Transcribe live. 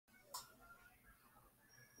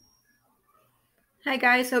Hi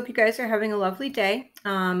guys, hope you guys are having a lovely day.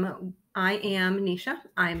 I am Nisha.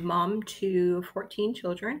 I'm mom to 14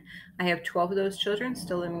 children. I have 12 of those children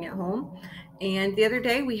still living at home. And the other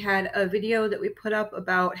day we had a video that we put up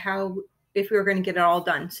about how if we were going to get it all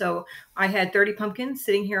done. So I had 30 pumpkins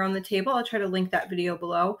sitting here on the table. I'll try to link that video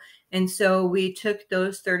below. And so we took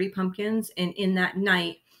those 30 pumpkins and in that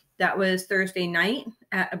night, that was Thursday night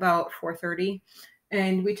at about 4:30,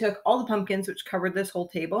 and we took all the pumpkins, which covered this whole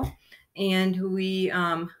table, and we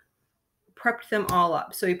prepped them all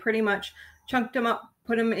up. So we pretty much chunked them up,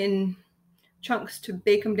 put them in chunks to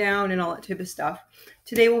bake them down and all that type of stuff.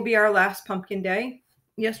 Today will be our last pumpkin day.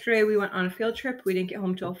 Yesterday we went on a field trip. We didn't get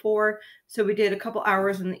home till 4, so we did a couple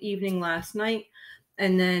hours in the evening last night.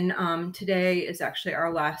 And then today is actually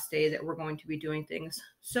our last day that we're going to be doing things.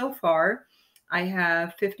 So far, I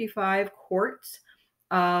have 55 quarts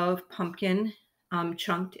of pumpkin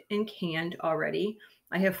chunked and canned already.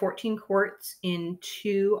 I have 14 quarts in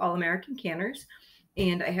 2 All-American canners,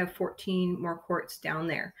 and I have 14 more quarts down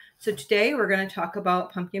there. So today we're going to talk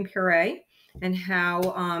about pumpkin puree and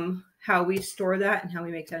how we store that and how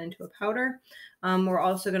we make that into a powder. We're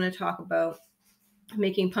also going to talk about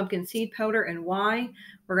making pumpkin seed powder and why.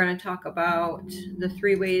 We're going to talk about the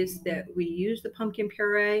 3 ways that we use the pumpkin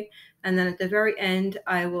puree. And then at the very end,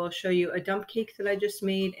 I will show you a dump cake that I just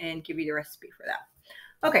made and give you the recipe for that.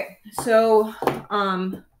 Okay, so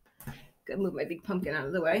gonna move my big pumpkin out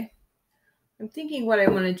of the way. I'm thinking what I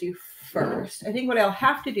want to do first. I think what I'll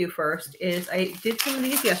have to do first is I did some of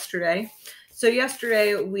these yesterday. So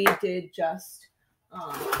yesterday we did just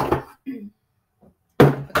a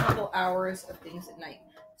couple hours of things at night.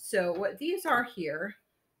 So what these are here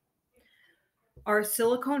are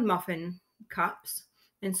silicone muffin cups.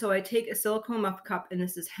 And so I take a silicone muffin cup, and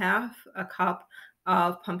this is half a cup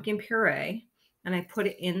of pumpkin puree, and I put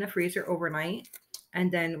it in the freezer overnight.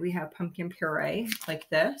 And then we have pumpkin puree like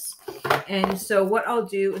this. And so what I'll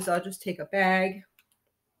do is I'll just take a bag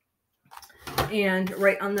and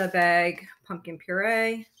write on the bag pumpkin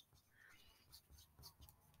puree.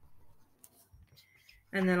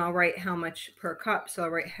 And then I'll write how much per cup. So I'll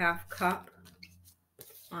write half cup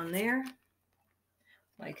on there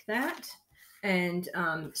like that. And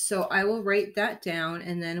so I will write that down,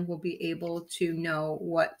 and then we'll be able to know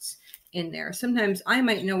what's in there. Sometimes I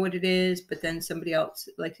might know what it is, but then somebody else,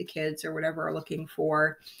 like the kids or whatever, are looking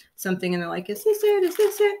for something and they're like, is this it? Is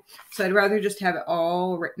this it? So I'd rather just have it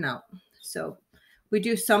all written out. So we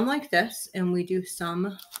do some like this, and we do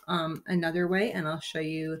some another way, and I'll show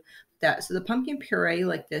you that. So the pumpkin puree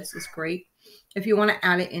like this is great if you want to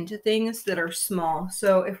add it into things that are small.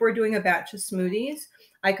 So if we're doing a batch of smoothies,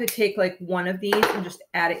 I could take like one of these and just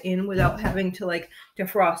add it in without having to like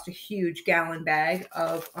defrost a huge gallon bag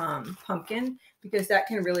of pumpkin, because that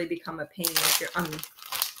can really become a pain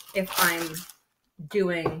if I'm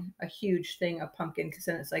doing a huge thing of pumpkin, because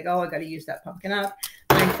then it's like, oh, I got to use that pumpkin up.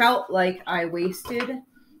 And I felt like I wasted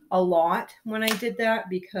a lot when I did that,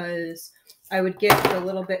 because I would get the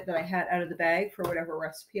little bit that I had out of the bag for whatever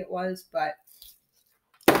recipe it was, but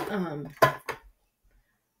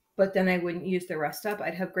then I wouldn't use the rest up.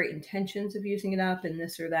 I'd have great intentions of using it up and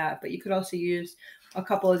this or that, but you could also use a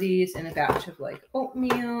couple of these in a batch of like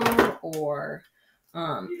oatmeal, or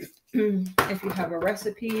if you have a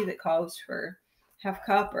recipe that calls for half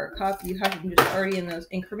cup or a cup, you have them just already in those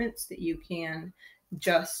increments that you can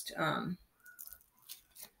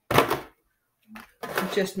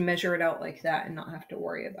just measure it out like that and not have to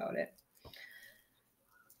worry about it.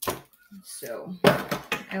 So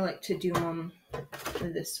I like to do them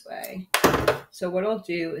this way. So what I'll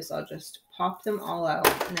do is I'll just pop them all out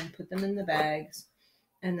and then put them in the bags,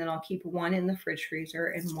 and then I'll keep one in the fridge freezer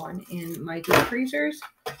and one in my deep freezers.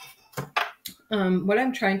 What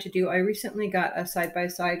I'm trying to do, I recently got a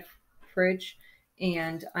side-by-side fridge,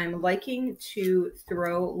 and I'm liking to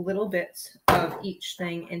throw little bits of each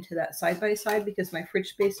thing into that side-by-side, because my fridge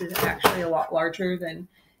space is actually a lot larger than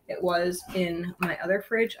it was in my other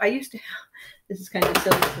fridge. I used to have, this is kind of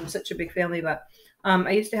silly because I'm such a big family, but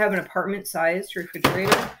I used to have an apartment-sized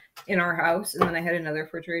refrigerator in our house, and then I had another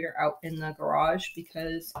refrigerator out in the garage,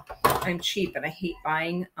 because I'm cheap and I hate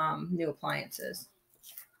buying new appliances.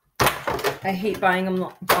 I hate buying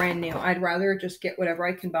them brand new. I'd rather just get whatever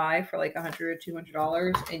I can buy for like $100 or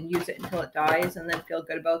 $200 and use it until it dies, and then feel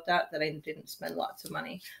good about that I didn't spend lots of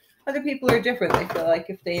money. Other people are different. They feel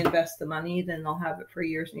like if they invest the money, then they'll have it for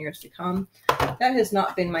years and years to come. That has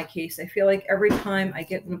not been my case. I feel like every time I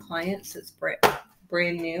get an appliance that's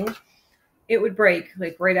brand new, it would break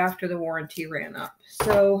like right after the warranty ran up.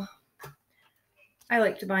 So I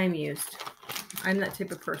like to buy them used. I'm that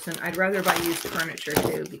type of person. I'd rather buy used furniture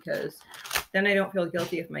too, because then I don't feel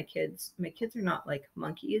guilty if my kids are not like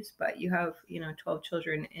monkeys, but you have, 12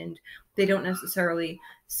 children and they don't necessarily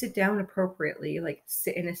sit down appropriately, like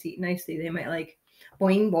sit in a seat nicely. They might like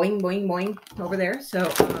boing, boing, boing, boing over there.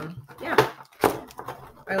 So, yeah,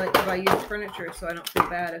 I like to buy used furniture so I don't feel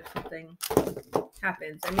bad if something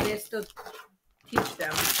happens. I mean, I still teach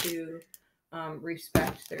them to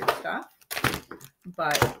respect their stuff,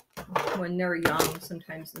 but when they're young,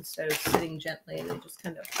 sometimes instead of sitting gently, they just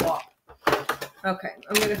kind of flop. Okay,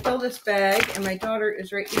 I'm going to fill this bag, and my daughter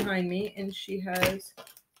is right behind me, and she has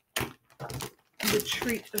the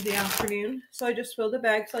treat of the afternoon. So I just fill the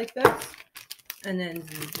bags like this, and then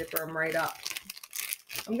zipper them right up.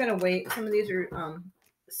 I'm going to wait. Some of these are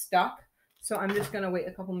stuck, so I'm just going to wait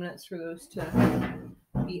a couple minutes for those to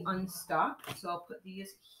be unstuck. So I'll put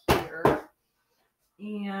these here,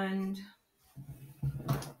 and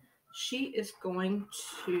she is going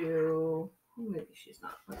to, maybe she's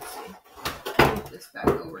not, let's see. Move this back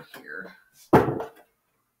over here.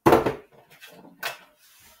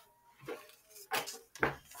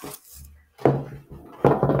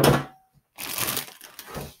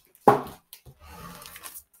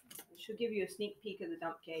 She'll give you a sneak peek of the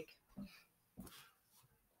dump cake.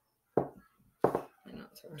 I know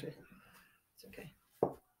it's hard to, it's okay.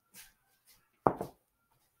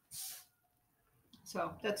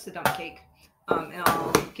 So that's the dump cake. And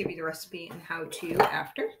I'll give you the recipe and how to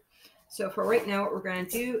after. So for right now, what we're going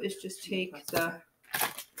to do is just take the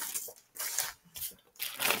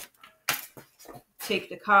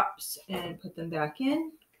cups and put them back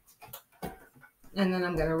in. And then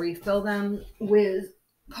I'm going to refill them with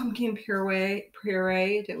pumpkin puree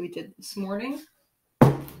that we did this morning.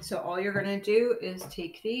 So all you're going to do is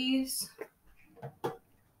take these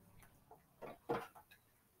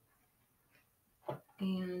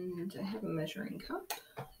and I have a measuring cup.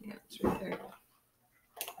 Yeah, it's right there.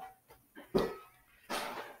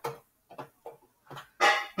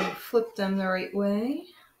 And flip them the right way.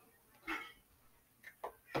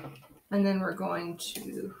 And then we're going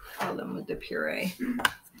to fill them with the puree.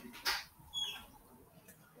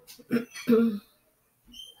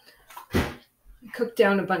 Cook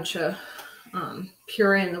down a bunch of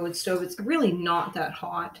puree in the wood stove. It's really not that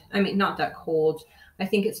hot. I mean, not that cold. I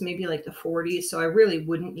think it's maybe like the 40s, so I really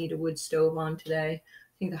wouldn't need a wood stove on today.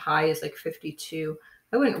 I think the high is like 52.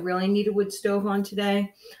 I wouldn't really need a wood stove on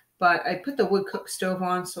today, but I put the wood cook stove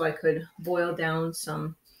on so I could boil down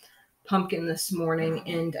some pumpkin this morning,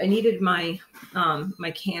 and I needed my my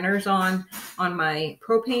canners on my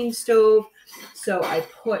propane stove, so I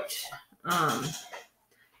put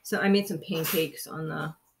so I made some pancakes on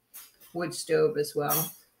the wood stove as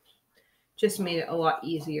well. Just made it a lot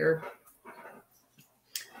easier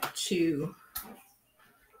to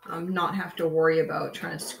not have to worry about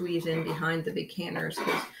trying to squeeze in behind the big canners,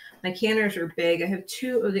 because my canners are big. I have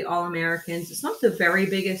 2 of the All-Americans. It's not the very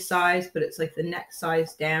biggest size, but it's like the next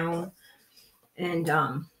size down. And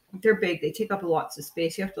they're big. They take up lots of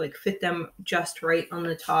space. You have to like fit them just right on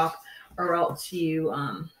the top, or else you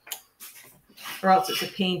or else it's a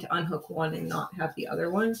pain to unhook one and not have the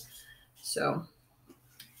other one. So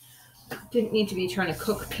didn't need to be trying to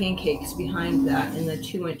cook pancakes behind that in the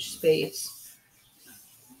 2-inch space.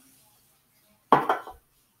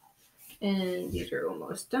 And these are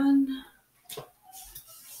almost done.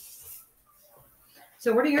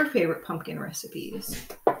 So what are your favorite pumpkin recipes?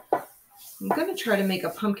 I'm going to try to make a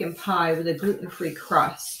pumpkin pie with a gluten-free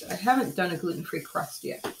crust. I haven't done a gluten-free crust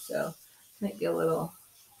yet, so might be a little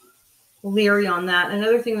leery on that.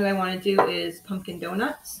 Another thing that I want to do is pumpkin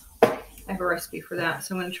donuts. I have a recipe for that,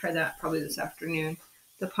 so I'm going to try that probably this afternoon.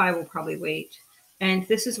 The pie will probably wait. And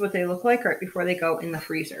this is what they look like right before they go in the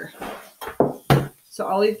freezer. So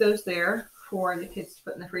I'll leave those there for the kids to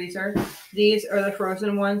put in the freezer. These are the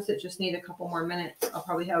frozen ones that just need a couple more minutes. I'll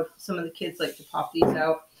probably have some of the kids like to pop these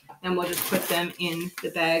out, and we'll just put them in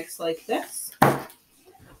the bags like this.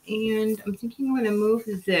 And I'm thinking I'm going to move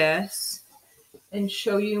this and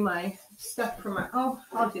show you my stuff for my,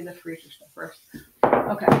 I'll do the freezer stuff first.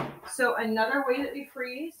 Okay, so another way that we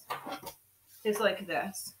freeze is like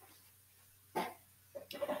this.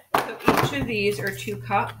 So each of these are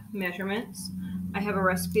 2-cup measurements. I have a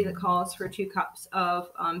recipe that calls for 2 cups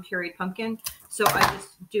of pureed pumpkin. So I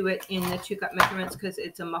just do it in the 2-cup measurements because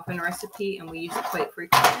it's a muffin recipe and we use it quite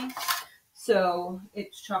frequently. So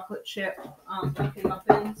it's chocolate chip pumpkin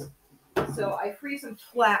muffins. So I freeze them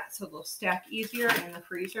flat so they'll stack easier in the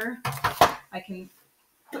freezer. I can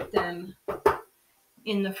put them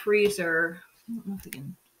in the freezer. I don't know if I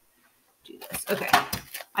can do this. Okay.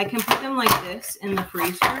 I can put them like this in the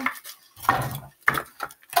freezer.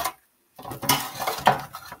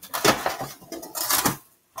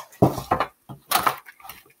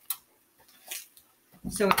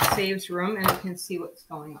 so it saves room and I can see what's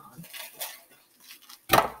going on.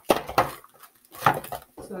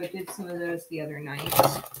 So I did some of those the other night,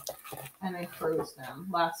 and I froze them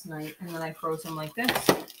last night, and then I froze them like this.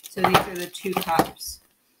 So these are the 2 cups.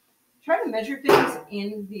 Try to measure things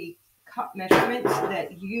in the cup measurements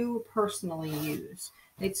that you personally use.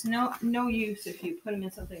 It's no use if you put them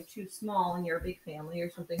in something too small and you're a big family, or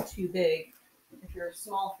something too big if you're a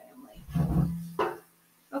small family.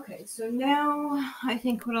 Okay, so now I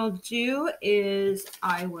think what I'll do is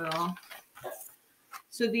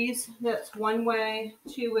so that's 1 way,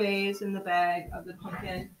 2 ways in the bag of the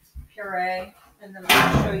pumpkin puree, and then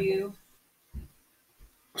I'll show you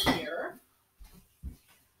here.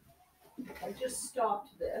 I just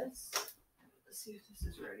stopped this. Let's see if this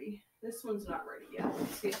is ready. This one's not ready yet.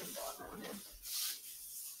 Let's see if the bottom one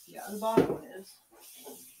is. Yeah, the bottom one is.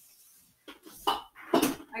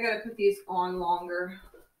 I gotta put these on longer.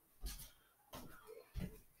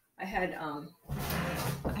 I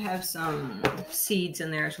have some seeds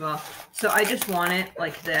in there as well. So I just want it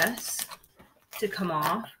like this to come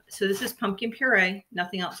off. So this is pumpkin puree,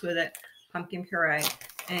 nothing else with it, pumpkin puree.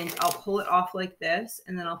 And I'll pull it off like this,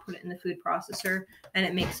 and then I'll put it in the food processor, and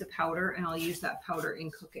it makes a powder, and I'll use that powder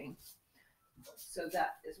in cooking. So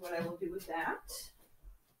that is what I will do with that.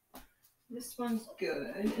 This one's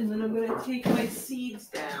good. And then I'm going to take my seeds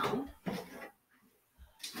down,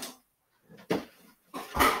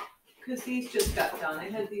 because these just got done. I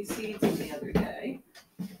had these seeds in the other day.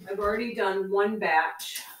 I've already done 1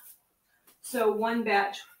 batch. So 1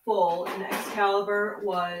 batch full in Excalibur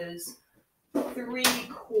was 3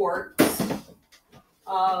 quarts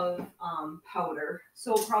of powder.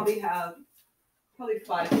 So we'll probably have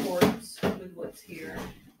 5 quarts with what's here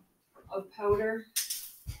of powder.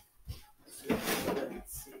 So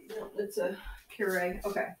let's see. It's a puree.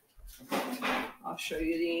 Okay. I'll show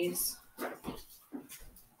you these.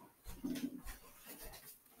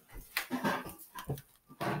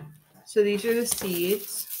 So these are the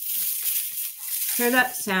seeds. Hear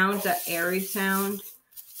that sound, that airy sound?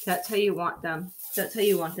 That's how you want them. That's how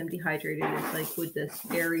you want them dehydrated, is like with this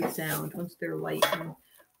airy sound once they're light and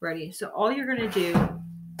ready. So all you're going to do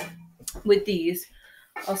with these,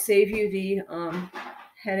 I'll save you the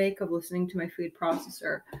headache of listening to my food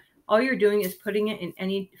processor. All you're doing is putting it in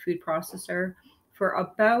any food processor for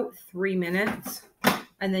about 3 minutes,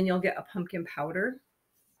 and then you'll get a pumpkin powder.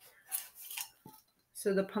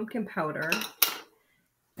 So the pumpkin powder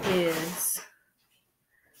is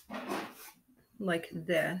like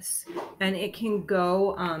this, and it can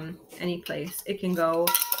go any place. It can go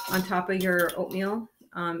on top of your oatmeal,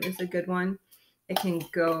 is a good one. It can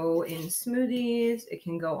go in smoothies. It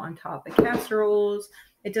can go on top of casseroles.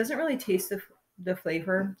 It doesn't really taste the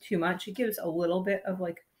flavor too much. It gives a little bit of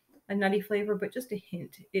like a nutty flavor, but just a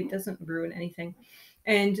hint. It doesn't ruin anything.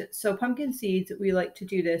 And so pumpkin seeds, we like to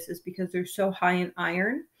do this is because they're so high in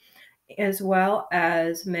iron, as well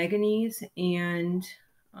as manganese and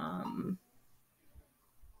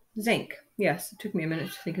zinc. Yes, it took me a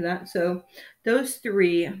minute to think of that. So those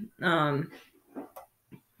 3,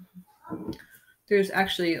 there's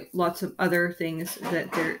actually lots of other things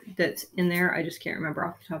that's in there. I just can't remember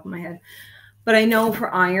off the top of my head. But I know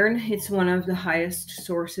for iron, it's one of the highest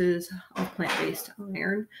sources of plant-based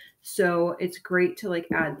iron. So it's great to like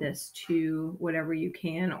add this to whatever you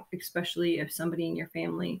can, especially if somebody in your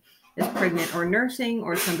family is pregnant or nursing,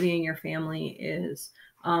 or somebody in your family is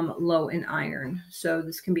low in iron. So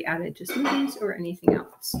this can be added to smoothies or anything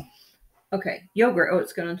else. Okay, yogurt. Oh,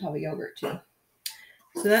 it's going on top of yogurt too.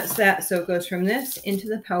 So that's that. So it goes from this into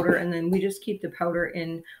the powder, and then we just keep the powder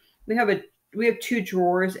in. We have 2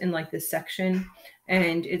 drawers in like this section,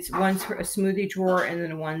 and it's one's for a smoothie drawer and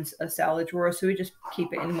then one's a salad drawer. So we just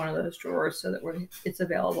keep it in one of those drawers so that it's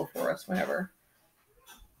available for us whenever.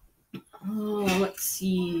 Oh, let's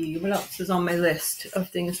see. What else is on my list of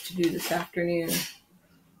things to do this afternoon?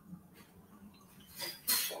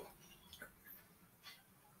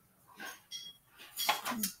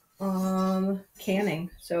 Canning.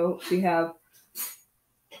 So we have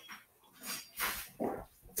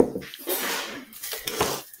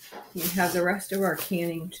the rest of our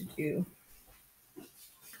canning to do,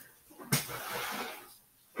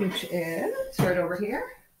 which is right over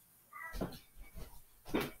here.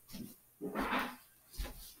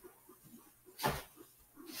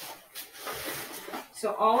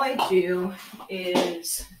 So all I do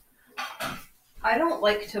is, I don't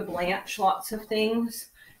like to blanch lots of things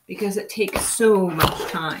because it takes so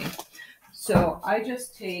much time. So I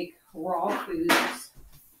just take raw foods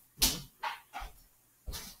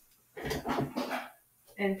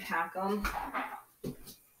and pack them.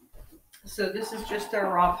 So this is just a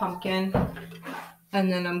raw pumpkin.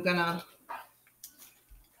 And then I'm gonna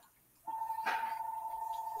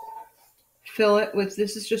fill it with,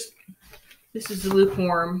 this is the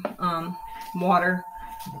lukewarm water,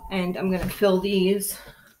 and I'm gonna fill these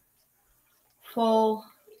full,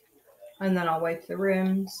 and then I'll wipe the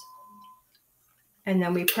rims, and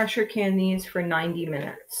then we pressure can these for 90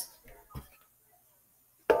 minutes.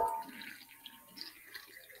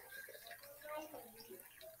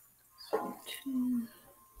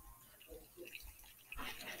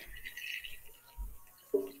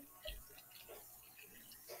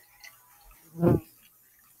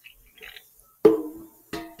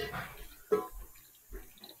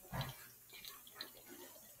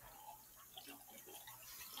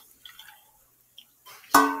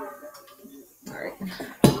 All right,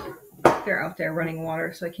 they're out there running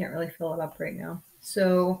water, so I can't really fill it up right now.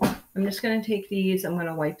 So I'm just going to take these, I'm going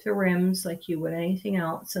to wipe the rims like you would anything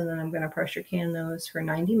else, and then I'm going to pressure can those for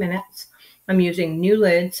 90 minutes. I'm using new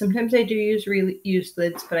lids. Sometimes I do use reused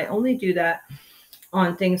lids, but I only do that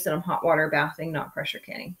on things that I'm hot water bathing, not pressure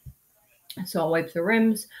canning. So I'll wipe the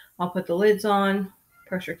rims, I'll put the lids on,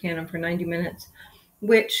 pressure can them for 90 minutes,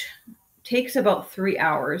 which takes about 3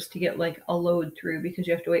 hours to get like a load through, because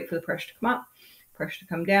you have to wait for the pressure to come up, pressure to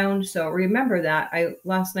come down. So remember that.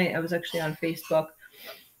 Last night I was actually on Facebook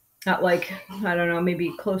at like, I don't know,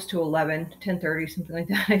 maybe close to 10:30, something like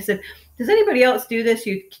that. I said, does anybody else do this?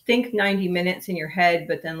 You think 90 minutes in your head,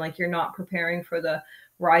 but then like you're not preparing for the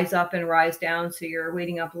rise up and rise down. So you're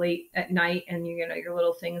waiting up late at night, and you know, your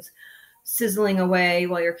little things sizzling away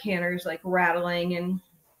while your canner's like rattling and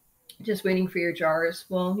just waiting for your jars.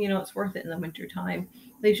 Well, you know, it's worth it in the winter time.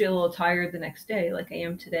 Leaves you a little tired the next day, like I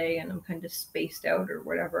am today, and I'm kind of spaced out or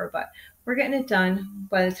whatever, but we're getting it done.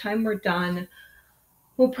 By the time we're done,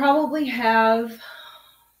 we'll probably have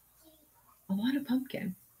a lot of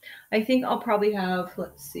pumpkin. I think I'll probably have,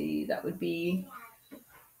 let's see, that would be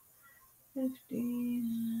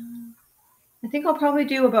 15. I think I'll probably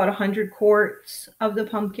do about 100 quarts of the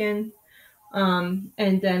pumpkin. And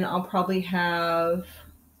then I'll probably have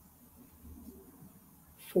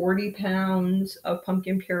 40 pounds of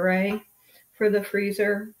pumpkin puree for the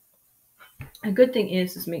freezer. A good thing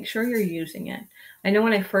is make sure you're using it. I know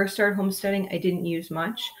when I first started homesteading, I didn't use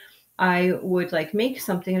much. I would like make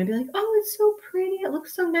something and I'd be like, oh, it's so pretty, it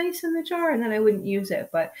looks so nice in the jar, and then I wouldn't use it.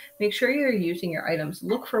 But make sure you're using your items.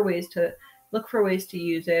 Look for ways to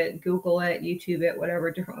use it. Google it, YouTube it, whatever,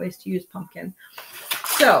 different ways to use pumpkin.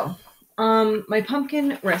 So my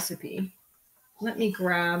pumpkin recipe. Let me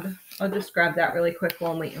I'll just grab that really quick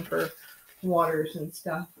while I'm waiting for waters and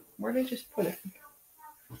stuff. Where did I just put it?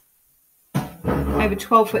 I have a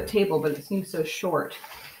 12-foot table, but it seems so short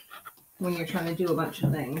when you're trying to do a bunch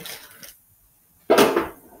of things.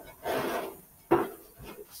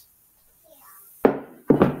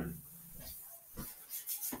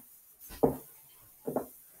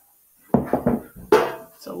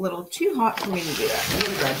 It's a little too hot for me to do that. Let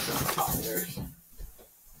me grab some holders.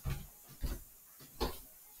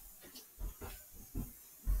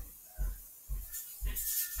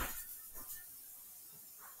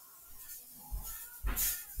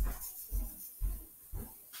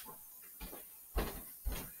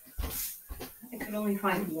 I could only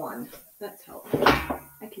find one. That's helpful.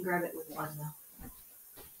 I can grab it with one though.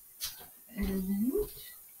 And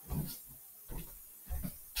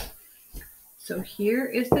so here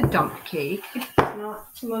is the dump cake. It's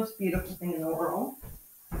not the most beautiful thing in the world.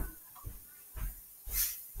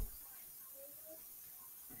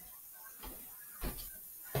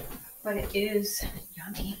 But it is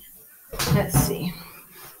yummy. Let's see.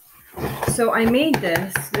 So I made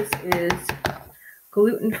this. This is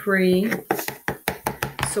gluten-free,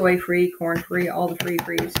 soy-free, corn-free, all the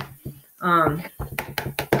free-frees. And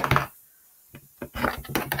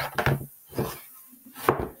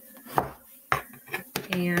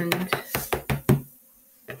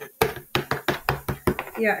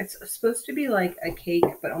yeah, it's supposed to be like a cake,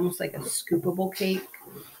 but almost like a scoopable cake.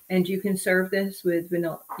 And you can serve this with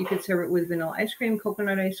vanilla. You could serve it with vanilla ice cream,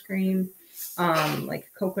 coconut ice cream, like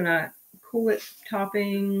coconut Cool-Whip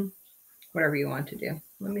topping, whatever you want to do.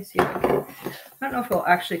 Let me see if I don't know if it'll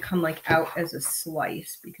actually come like out as a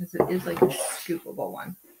slice, because it is like a scoopable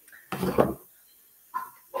one.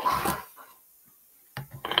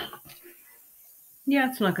 Yeah,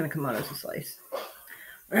 it's not going to come out as a slice.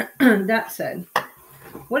 That said,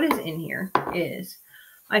 what is in here is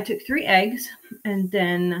I took 3 eggs, and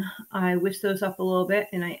then I whisked those up a little bit,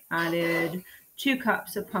 and I added 2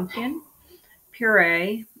 cups of pumpkin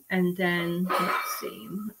puree, and then let's see,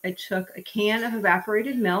 I took a can of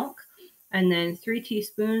evaporated milk, and then 3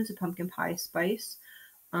 teaspoons of pumpkin pie spice,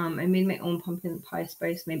 I made my own pumpkin pie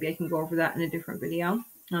spice. Maybe I can go over that in a different video.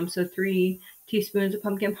 So 3 teaspoons of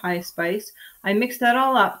pumpkin pie spice. I mix that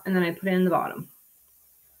all up and then I put it in the bottom.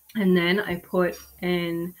 And then I put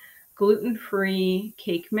in gluten-free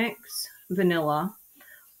cake mix, vanilla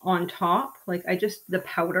on top. Like the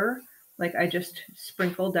powder, like I just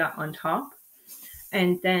sprinkled that on top.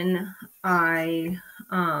 And then I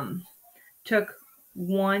took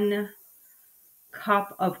 1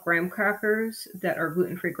 cup of graham crackers that are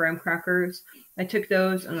gluten-free graham crackers. I took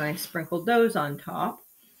those and I sprinkled those on top.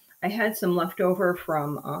 I had some leftover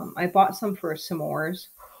from, I bought some for s'mores.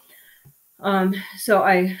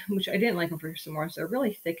 Which I didn't like them for s'mores. They're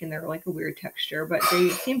really thick and they're like a weird texture, but they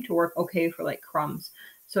seem to work okay for like crumbs.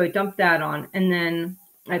 So I dumped that on, and then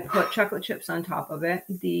I put chocolate chips on top of it,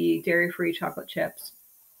 the dairy-free chocolate chips.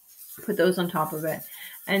 Put those on top of it.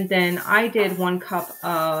 And then I did 1 cup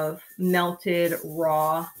of melted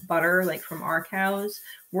raw butter, like from our cows.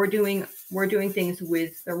 We're doing things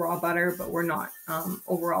with the raw butter, but we're not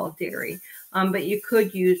overall dairy. But you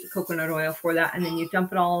could use coconut oil for that, and then you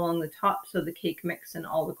dump it all along the top so the cake mix and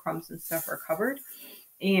all the crumbs and stuff are covered.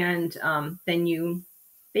 And then you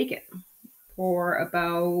bake it for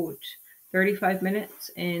about 35 minutes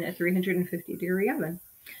in a 350-degree oven.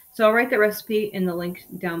 So I'll write the recipe in the link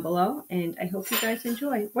down below, and I hope you guys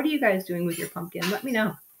enjoy. What are you guys doing with your pumpkin? Let me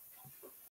know.